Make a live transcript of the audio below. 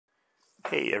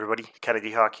Hey everybody,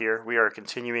 KennedyHawk here. We are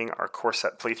continuing our core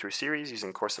set playthrough series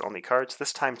using core set only cards,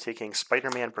 this time taking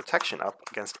Spider-Man Protection up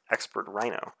against Expert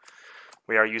Rhino.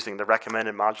 We are using the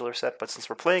recommended modular set, but since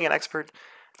we're playing an Expert,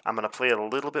 I'm going to play it a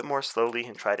little bit more slowly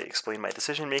and try to explain my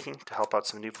decision making to help out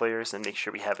some new players and make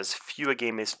sure we have as few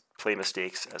gameplay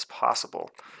mistakes as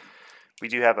possible. We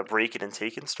do have a break it and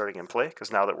taken starting in play,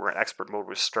 because now that we're in expert mode,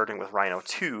 we're starting with Rhino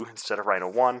 2 instead of Rhino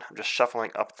 1. I'm just shuffling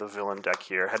up the villain deck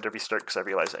here. I had to restart because I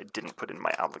realized I didn't put in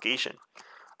my obligation.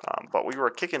 But we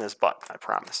were kicking his butt, I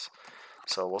promise.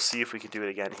 So we'll see if we can do it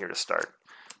again here to start.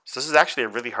 So this is actually a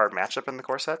really hard matchup in the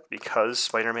core set, because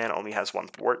Spider-Man only has one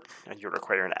thwart, and you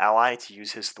require an ally to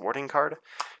use his thwarting card.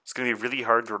 It's going to be really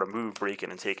hard to remove break it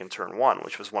and take in turn 1,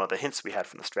 which was one of the hints we had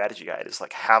from the strategy guide, is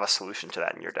like have a solution to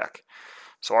that in your deck.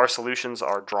 So our solutions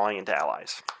are drawing into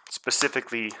allies,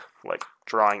 specifically like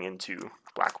drawing into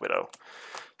Black Widow.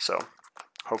 So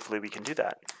hopefully we can do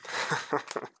that.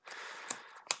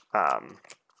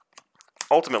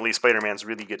 Ultimately, Spider-Man's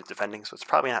really good at defending, so it's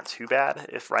probably not too bad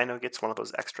if Rhino gets one of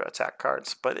those extra attack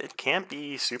cards, but it can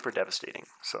be super devastating.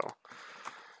 So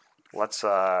let's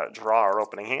draw our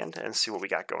opening hand and see what we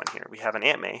got going here. We have an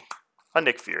Aunt May, a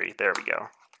Nick Fury, there we go.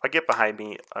 I get behind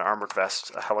me an Armored Vest,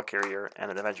 a Helicarrier,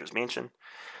 and an Avengers Mansion.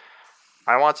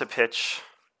 I want to pitch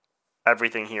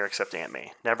everything here except Aunt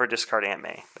May. Never discard Aunt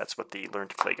May. That's what the Learn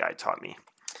to Play guide taught me.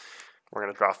 We're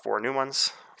going to draw 4 new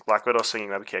ones. Black Widow, Swinging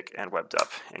Web Kick, and Webbed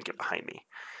Up, and get behind me.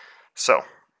 So,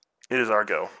 it is our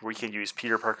go. We can use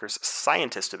Peter Parker's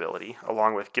Scientist ability,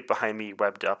 along with Get Behind Me,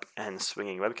 Webbed Up, and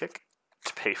Swinging Web Kick,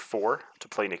 to pay 4 to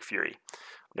play Nick Fury.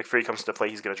 When Nick Fury comes into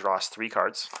play, he's going to draw us 3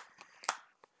 cards.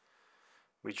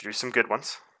 We drew some good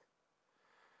ones.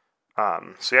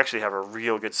 So we actually have a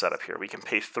real good setup here. We can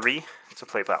pay 3 to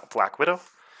play Black Widow.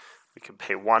 We can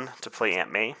pay 1 to play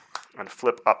Aunt May and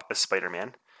flip up as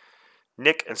Spider-Man.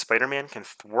 Nick and Spider-Man can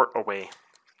thwart away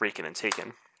Breakin' and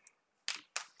Taken.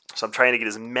 So I'm trying to get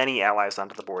as many allies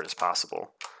onto the board as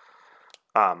possible.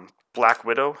 Black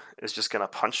Widow is just going to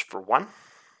punch for 1.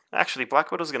 Actually,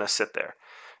 Black Widow's going to sit there.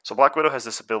 So Black Widow has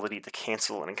this ability to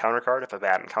cancel an encounter card if a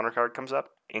bad encounter card comes up,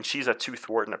 and she's a 2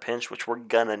 thwart in a pinch, which we're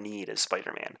gonna need as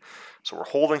Spider-Man. So we're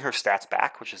holding her stats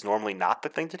back, which is normally not the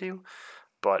thing to do,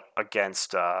 but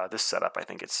against this setup, I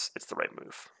think it's the right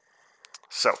move.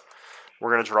 So we're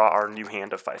gonna draw our new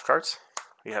hand of 5 cards.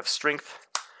 We have Strength,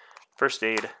 First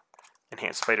Aid,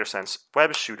 Enhanced Spider Sense,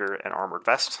 Web Shooter, and Armored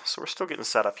Vest. So we're still getting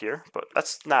set up here, but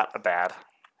that's not a bad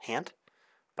hand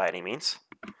by any means.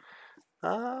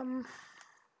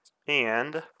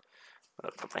 And I'm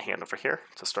going to put my hand over here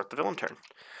to start the villain turn.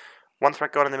 1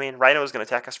 threat going in the main. Rhino is going to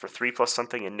attack us for 3+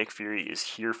 something, and Nick Fury is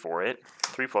here for it.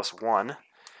 3+1.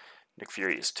 Nick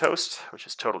Fury is toast, which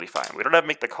is totally fine. We don't have to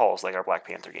make the calls like our Black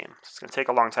Panther game. It's going to take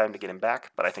a long time to get him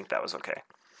back, but I think that was okay.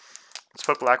 Let's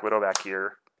put Black Widow back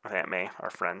here with Aunt May,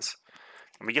 our friends.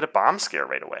 And we get a bomb scare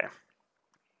right away.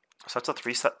 So that's a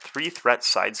 3-threat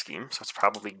side scheme, so it's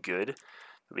probably good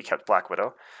that we kept Black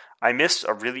Widow. I missed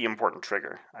a really important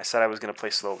trigger. I said I was going to play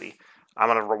slowly. I'm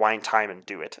going to rewind time and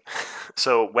do it.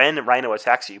 So when Rhino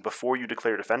attacks you, before you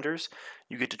declare defenders,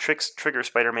 you get to trigger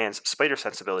Spider-Man's Spider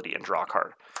Sense ability and draw a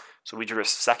card. So we drew a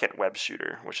 2nd Web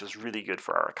Shooter, which is really good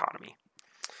for our economy.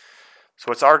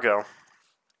 So it's our go.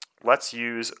 Let's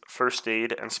use First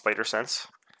Aid and Spider Sense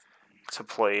to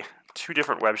play 2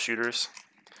 different Web Shooters.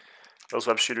 Those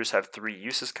Web Shooters have 3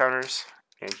 uses counters,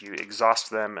 and you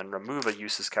exhaust them and remove a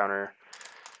uses counter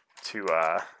to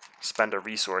spend a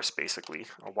resource, basically,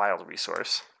 a wild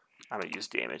resource. I'm going to use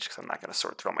damage because I'm not going to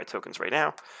sort through all my tokens right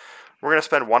now. We're going to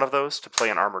spend 1 of those to play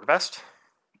an Armored Vest.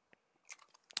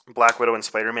 Black Widow and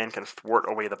Spider-Man can thwart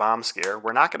away the bomb scare.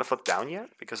 We're not going to flip down yet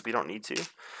because we don't need to.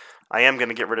 I am going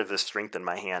to get rid of this Strength in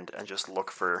my hand and just look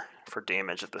for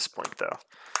damage at this point, though.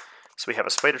 So we have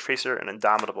a Spider Tracer, an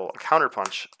Indomitable, a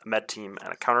Counterpunch, a Med Team,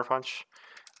 and a Counterpunch.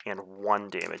 And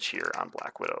 1 damage here on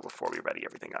Black Widow before we ready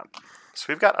everything up. So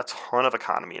we've got a ton of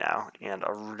economy now and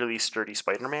a really sturdy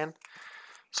Spider-Man.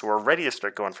 So we're ready to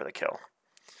start going for the kill.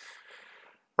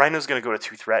 Rhino's going to go to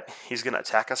 2 threat. He's going to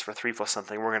attack us for 3+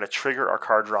 something. We're going to trigger our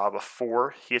card draw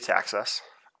before he attacks us.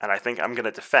 And I think I'm going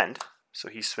to defend. So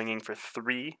he's swinging for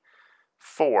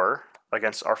 3/4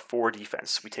 against our 4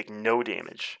 defense. We take no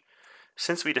damage.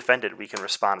 Since we defended, we can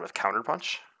respond with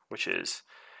Counterpunch, which is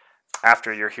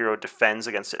after your hero defends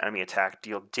against an enemy attack,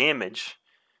 deal damage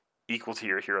equal to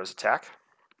your hero's attack.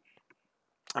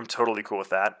 I'm totally cool with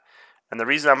that. And the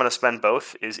reason I'm going to spend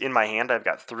both is in my hand, I've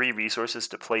got 3 resources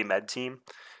to play Med Team.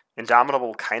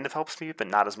 Indomitable kind of helps me, but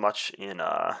not as much in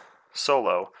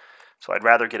solo. So I'd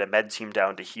rather get a Med Team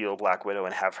down to heal Black Widow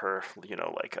and have her,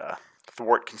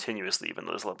 thwart continuously, even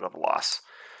though there's a little bit of a loss.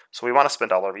 So we want to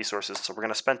spend all our resources, so we're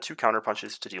going to spend 2 counter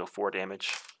punches to deal 4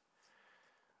 damage.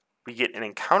 We get an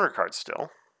encounter card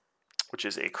still, which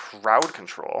is a crowd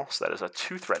control, so that is a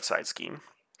 2-threat side scheme.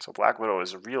 So Black Widow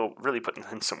is really putting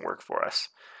in some work for us,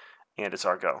 and it's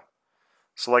our go.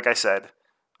 So like I said,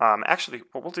 actually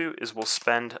what we'll do is we'll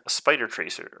spend a spider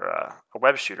tracer, a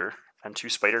web shooter, and 2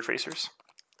 spider tracers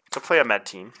to play a med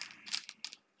team.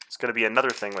 It's going to be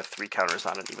another thing with 3 counters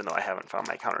on it, even though I haven't found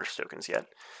my counters tokens yet.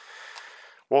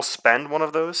 We'll spend one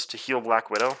of those to heal Black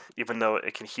Widow, even though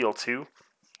it can heal 2.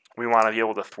 We want to be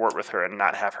able to thwart with her and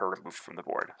not have her removed from the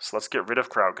board. So let's get rid of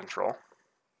crowd control.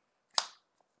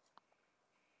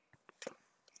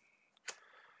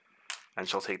 And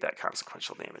she'll take that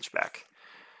consequential damage back.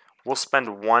 We'll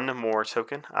spend 1 more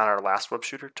token on our last web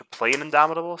shooter to play an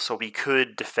Indomitable, so we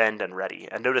could defend and ready.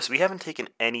 And notice we haven't taken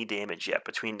any damage yet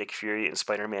between Nick Fury and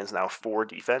Spider-Man's now 4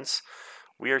 defense.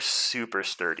 We are super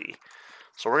sturdy.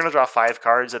 So we're going to draw 5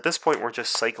 cards. At this point, we're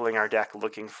just cycling our deck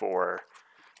looking for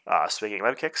swinging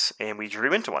web kicks, and we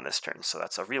drew into one this turn, so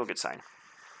that's a real good sign.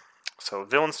 So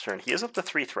villain's turn. He is up to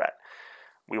 3 threat.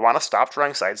 We want to stop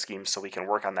drawing side schemes so we can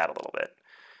work on that a little bit.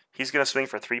 He's going to swing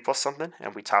for 3 plus something,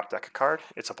 and we top deck a card.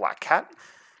 It's a black cat.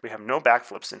 We have no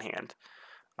backflips in hand,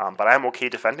 but I'm okay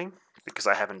defending because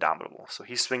I have Indomitable. So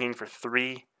he's swinging for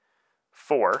 3,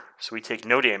 4, so we take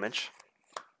no damage.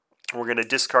 We're going to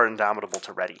discard Indomitable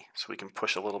to ready, so we can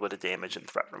push a little bit of damage and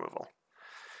threat removal.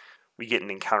 We get an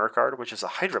encounter card, which is a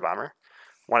Hydra Bomber.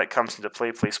 When it comes into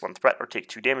play, place 1 threat or take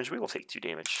 2 damage. We will take 2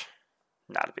 damage.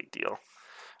 Not a big deal.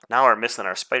 Now we're missing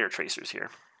our spider tracers here,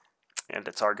 and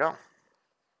it's our go.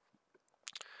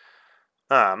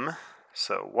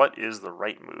 So what is the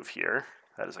right move here?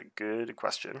 That is a good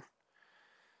question.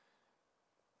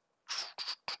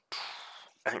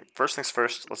 I think first things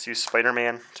first, let's use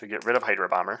Spider-Man to get rid of Hydra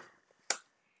Bomber.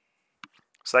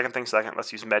 Second thing second,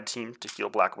 let's use Med Team to heal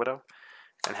Black Widow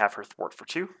and have her thwart for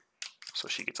 2, so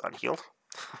she gets unhealed.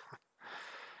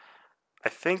 I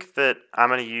think that I'm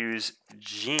going to use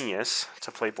Genius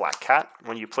to play Black Cat.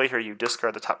 When you play her, you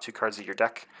discard the top 2 cards of your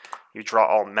deck. You draw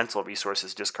all mental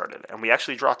resources discarded. And we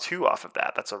actually draw 2 off of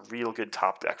that. That's a real good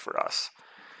top deck for us.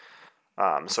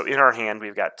 So in our hand,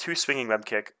 we've got 2 Swinging Web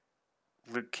Kick,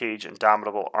 Luke Cage,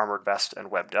 Indomitable, Armored Vest, and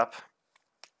Webbed Up.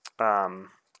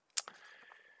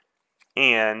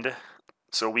 And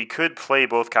so we could play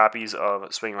both copies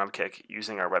of Swinging Web Kick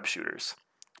using our web shooters.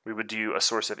 We would do a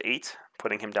source of 8,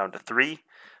 putting him down to 3.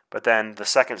 But then the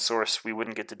second source, we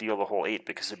wouldn't get to deal the whole 8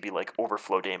 because it'd be like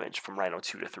overflow damage from Rhino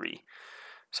 2 to 3.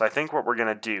 So I think what we're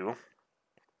going to do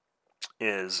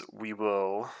is we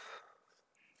will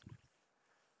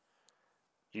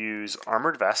use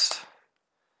Armored Vest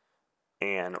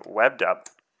and Webbed Up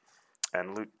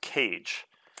and Luke Cage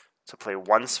to play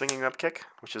 1 Swinging Web Kick,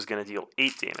 which is going to deal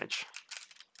 8 damage.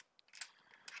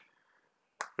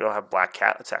 We'll have Black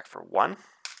Cat attack for 1.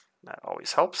 That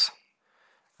always helps.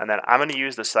 And then I'm going to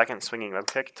use the second Swinging Web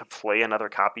Kick to play another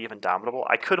copy of Indomitable.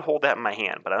 I could hold that in my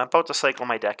hand, but I'm about to cycle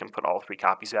my deck and put all 3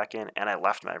 copies back in, and I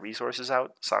left my resources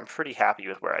out, so I'm pretty happy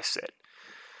with where I sit.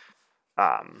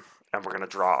 And we're going to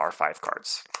draw our 5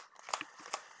 cards.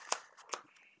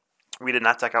 We did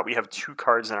not deck out. We have 2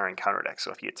 cards in our encounter deck,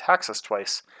 so if he attacks us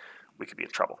twice, we could be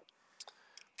in trouble.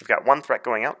 We've got 1 threat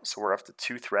going out, so we're up to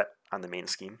 2 threat on the main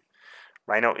scheme.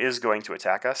 Rhino is going to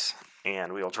attack us,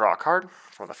 and we'll draw a card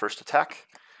for the first attack.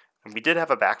 And we did have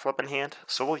a backflip in hand,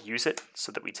 so we'll use it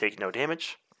so that we take no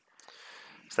damage.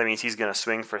 So that means he's going to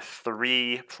swing for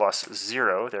 3 plus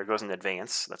 0. There goes an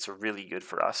advance. That's really good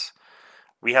for us.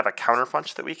 We have a counter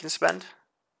punch that we can spend,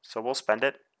 so we'll spend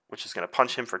it, which is going to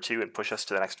punch him for 2 and push us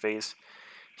to the next phase.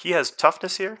 He has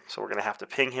toughness here, so we're going to have to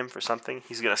ping him for something.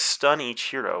 He's going to stun each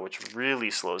hero, which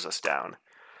really slows us down.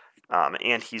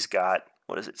 And he's got,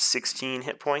 16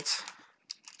 hit points?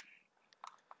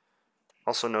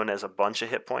 Also known as a bunch of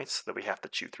hit points that we have to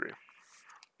chew through.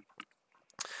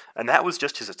 And that was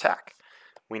just his attack.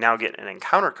 We now get an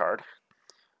encounter card,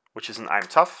 which is an I'm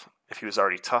tough. If he was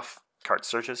already tough, card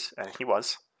searches, and he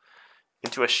was,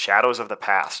 into a Shadows of the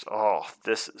Past. Oh,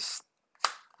 this is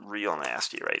real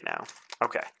nasty right now.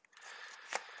 Okay.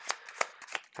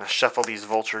 I'm going to shuffle these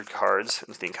Vulture cards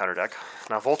into the encounter deck.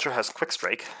 Now, Vulture has Quick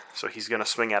Strike, so he's going to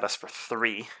swing at us for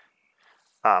 3.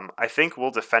 I think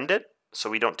we'll defend it, so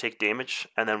we don't take damage,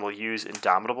 and then we'll use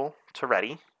Indomitable to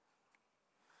ready.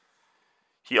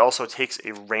 He also takes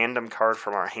a random card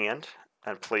from our hand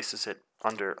and places it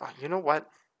under... Oh, you know what?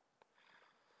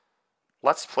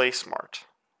 Let's play smart.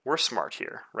 We're smart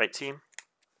here, right, team?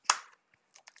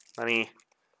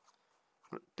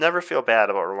 Never feel bad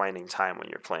about rewinding time when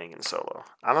you're playing in solo.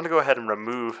 I'm going to go ahead and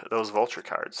remove those Vulture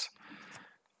cards.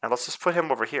 And let's just put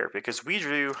him over here, because we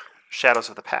drew Shadows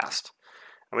of the Past.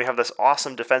 And we have this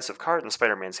awesome defensive card in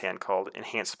Spider-Man's hand called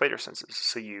Enhanced Spider Senses.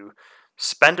 So you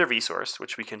spend a resource,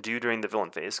 which we can do during the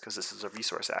villain phase, because this is a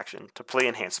resource action, to play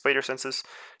Enhanced Spider Senses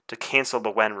to cancel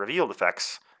the when revealed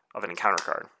effects of an encounter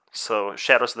card. So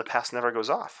Shadows of the Past never goes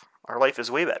off. Our life is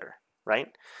way better, right?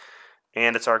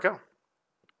 And it's our go.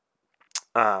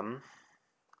 I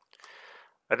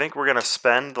think we're going to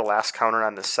spend the last counter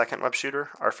on the second web shooter,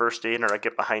 our first aid, or I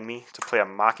get behind me to play a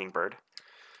Mockingbird.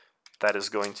 That is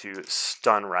going to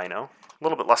stun Rhino. A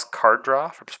little bit less card draw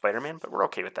from Spider-Man, but we're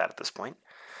okay with that at this point.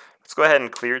 Let's go ahead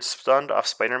and clear stunned off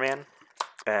Spider-Man,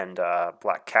 and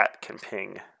Black Cat can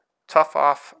ping Tough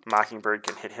off. Mockingbird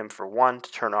can hit him for 1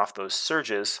 to turn off those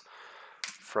surges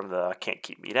from the Can't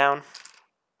Keep Me Down.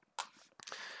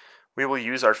 We will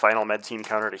use our final med team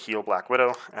counter to heal Black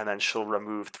Widow, and then she'll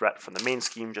remove threat from the main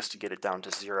scheme just to get it down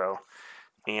to 0,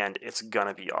 and it's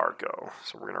gonna be our go.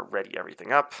 So we're gonna ready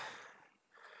everything up.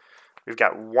 We've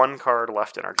got 1 card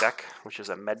left in our deck, which is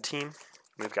a med team.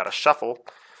 We've got a shuffle,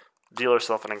 deal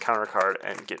ourselves an encounter card,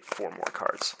 and get 4 more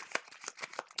cards.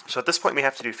 So at this point we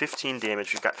have to do 15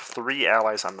 damage. We've got 3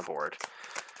 allies on the board.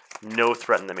 No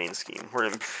threat in the main scheme. We're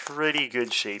in pretty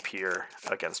good shape here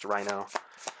against Rhino.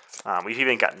 We've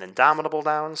even gotten Indomitable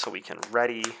down, so we can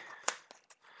ready.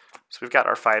 So we've got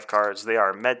our 5 cards. They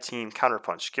are Med Team,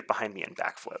 Counterpunch, Get Behind Me, and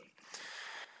Backflip.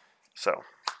 So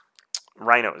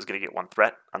Rhino is going to get 1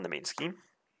 threat on the main scheme.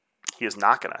 He is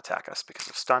not going to attack us because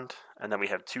of stunned. And then we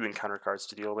have 2 encounter cards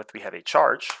to deal with. We have a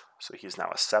Charge, so he's now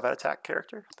a 7 attack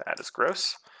character. That is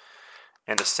gross.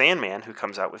 And a Sandman who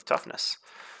comes out with Toughness.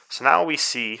 So now we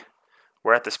see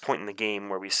we're at this point in the game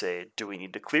where we say, do we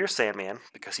need to clear Sandman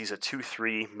because he's a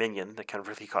 2/3 minion that can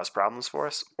really cause problems for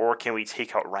us, or can we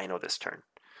take out Rhino this turn?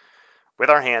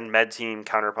 With our hand, Med Team,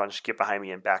 Counterpunch, Get Behind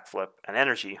Me, and Backflip, and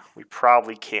Energy, we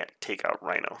probably can't take out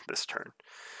Rhino this turn.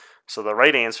 So the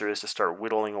right answer is to start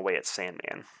whittling away at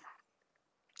Sandman.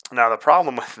 Now the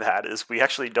problem with that is we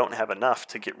actually don't have enough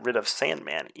to get rid of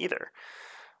Sandman either.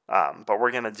 But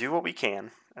we're going to do what we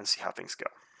can and see how things go.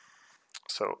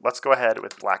 So let's go ahead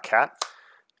with Black Cat,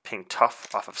 ping Tough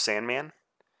off of Sandman.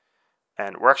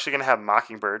 And we're actually going to have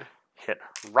Mockingbird hit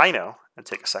Rhino and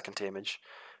take a 2nd damage,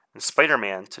 and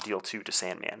Spider-Man to deal 2 to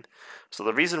Sandman. So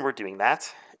the reason we're doing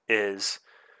that is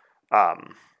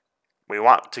we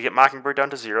want to get Mockingbird down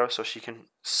to 0 so she can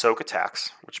soak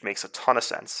attacks, which makes a ton of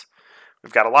sense.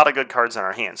 We've got a lot of good cards in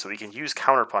our hand, so we can use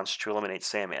Counterpunch to eliminate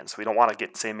Sandman. So we don't want to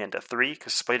get Sandman to 3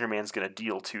 because Spider-Man's going to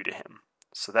deal 2 to him.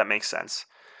 So that makes sense.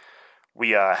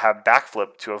 We have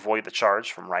Backflip to avoid the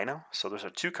charge from Rhino. So those are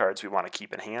 2 cards we want to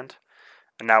keep in hand.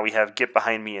 And now we have Get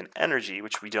Behind Me and Energy,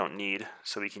 which we don't need.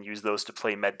 So we can use those to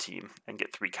play Med Team and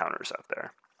get 3 counters out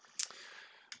there.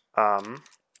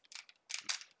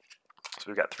 So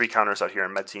we've got 3 counters out here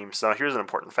in Med Team. So here's an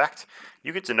important fact.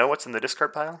 You get to know what's in the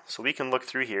discard pile. So we can look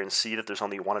through here and see that there's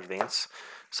only 1 advance.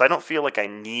 So I don't feel like I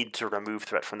need to remove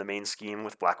threat from the main scheme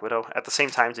with Black Widow. At the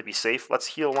same time, to be safe, let's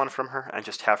heal 1 from her and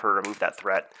just have her remove that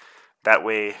threat. That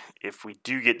way, if we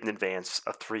do get an advance,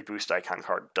 a 3 boost icon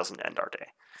card doesn't end our day.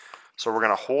 So we're going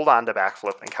to hold on to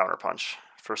Backflip and Counterpunch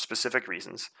for specific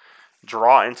reasons.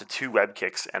 Draw into 2 web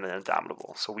kicks and an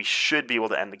Indomitable. So we should be able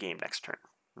to end the game next turn,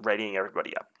 readying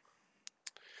everybody up.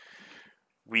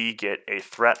 We get a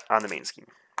threat on the main scheme.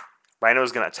 Rhino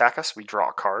is going to attack us. We draw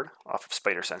a card off of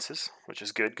Spider Senses, which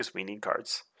is good because we need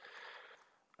cards.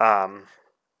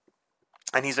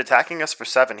 And he's attacking us for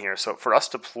 7 here. So for us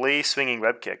to play Swinging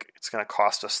Web Kick, it's going to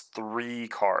cost us 3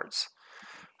 cards.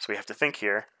 So we have to think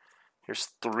here. Here's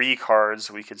 3 cards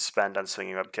we could spend on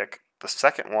Swinging Web Kick. The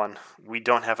second one, we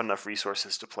don't have enough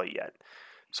resources to play yet.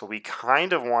 So we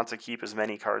kind of want to keep as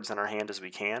many cards in our hand as we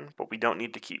can, but we don't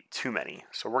need to keep too many.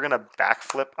 So we're going to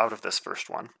Backflip out of this first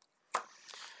one.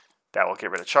 That will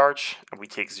get rid of charge, and we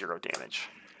take 0 damage.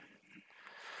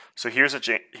 So here's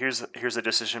a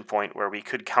decision point where we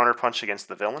could Counterpunch against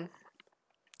the villain.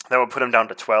 That would put him down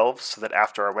to 12, so that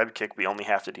after our web kick, we only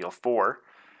have to deal 4.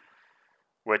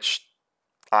 Which,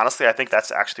 honestly, I think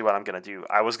that's actually what I'm going to do.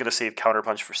 I was going to save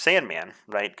Counterpunch for Sandman,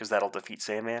 right, because that'll defeat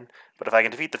Sandman. But if I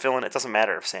can defeat the villain, it doesn't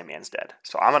matter if Sandman's dead.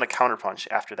 So I'm going to Counterpunch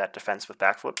after that defense with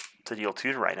Backflip to deal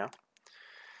 2 to Rhino.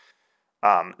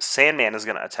 Sandman is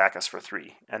going to attack us for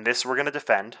 3. And this we're going to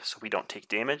defend, so we don't take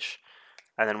damage.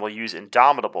 And then we'll use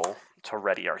Indomitable to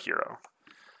ready our hero.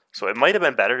 So it might have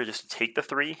been better to just take the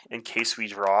 3 in case we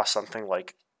draw something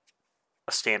like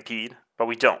a Stampede, but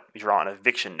we don't. We draw an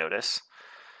Eviction Notice.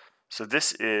 So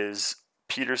this is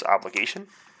Peter's Obligation.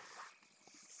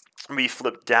 We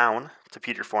flip down to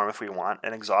Peter form if we want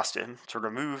and exhaust him to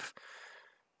remove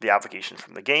the obligation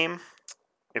from the game.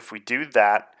 If we do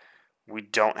that, we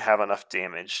don't have enough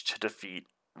damage to defeat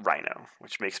Rhino,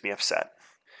 which makes me upset.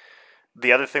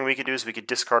 The other thing we could do is we could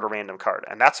discard a random card,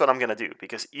 and that's what I'm going to do,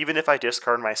 because even if I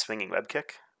discard my swinging web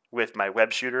kick with my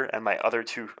web shooter and my other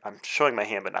two, I'm showing my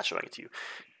hand but not showing it to you.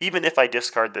 Even if I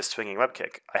discard this swinging web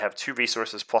kick, I have 2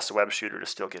 resources plus a web shooter to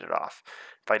still get it off.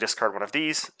 If I discard one of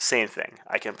these, same thing.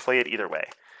 I can play it either way.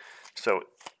 So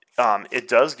it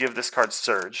does give this card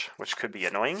Surge, which could be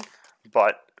annoying,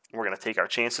 but we're going to take our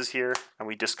chances here, and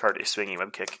we discard a swinging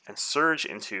web kick and Surge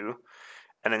into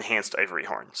an enhanced Ivory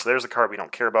Horn. So there's a card we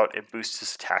don't care about. It boosts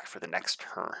his attack for the next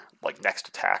turn, like next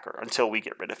attack, or until we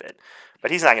get rid of it. But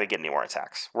he's not going to get any more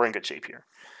attacks. We're in good shape here.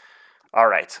 All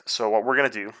right, so what we're going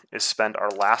to do is spend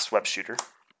our last web shooter,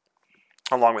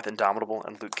 along with Indomitable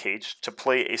and Luke Cage, to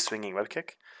play a swinging web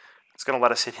kick. It's going to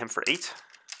let us hit him for 8.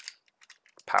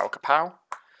 Pow kapow.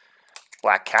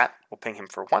 Black Cat will ping him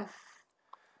for 1.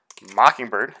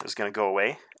 Mockingbird is going to go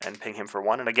away and ping him for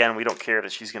 1. And again, we don't care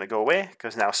that she's going to go away,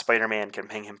 because now Spider-Man can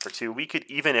ping him for 2. We could,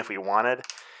 even if we wanted,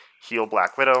 heal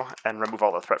Black Widow and remove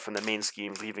all the threat from the main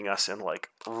scheme, leaving us in like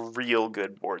real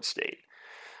good board state.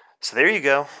 So there you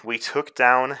go. We took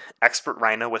down Expert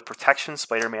Rhino with Protection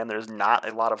Spider-Man. There's not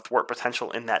a lot of thwart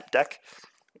potential in that deck.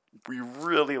 We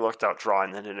really looked out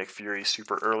drawing into Nick Fury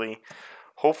super early.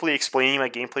 Hopefully explaining my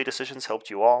gameplay decisions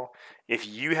helped you all. If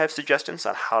you have suggestions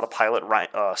on how to pilot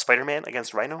Spider-Man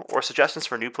against Rhino, or suggestions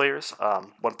for new players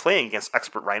when playing against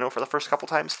Expert Rhino for the first couple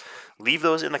times, leave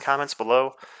those in the comments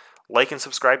below. Like and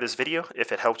subscribe this video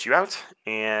if it helped you out,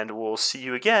 and we'll see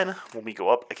you again when we go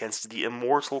up against the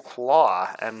Immortal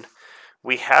Claw. And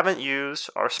we haven't used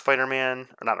our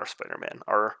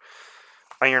our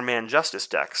Iron Man Justice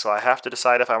deck, so I have to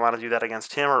decide if I want to do that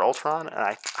against him or Ultron, and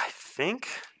I think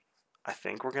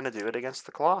we're going to do it against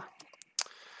the Claw.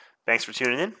 Thanks for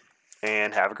tuning in,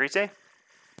 and have a great day.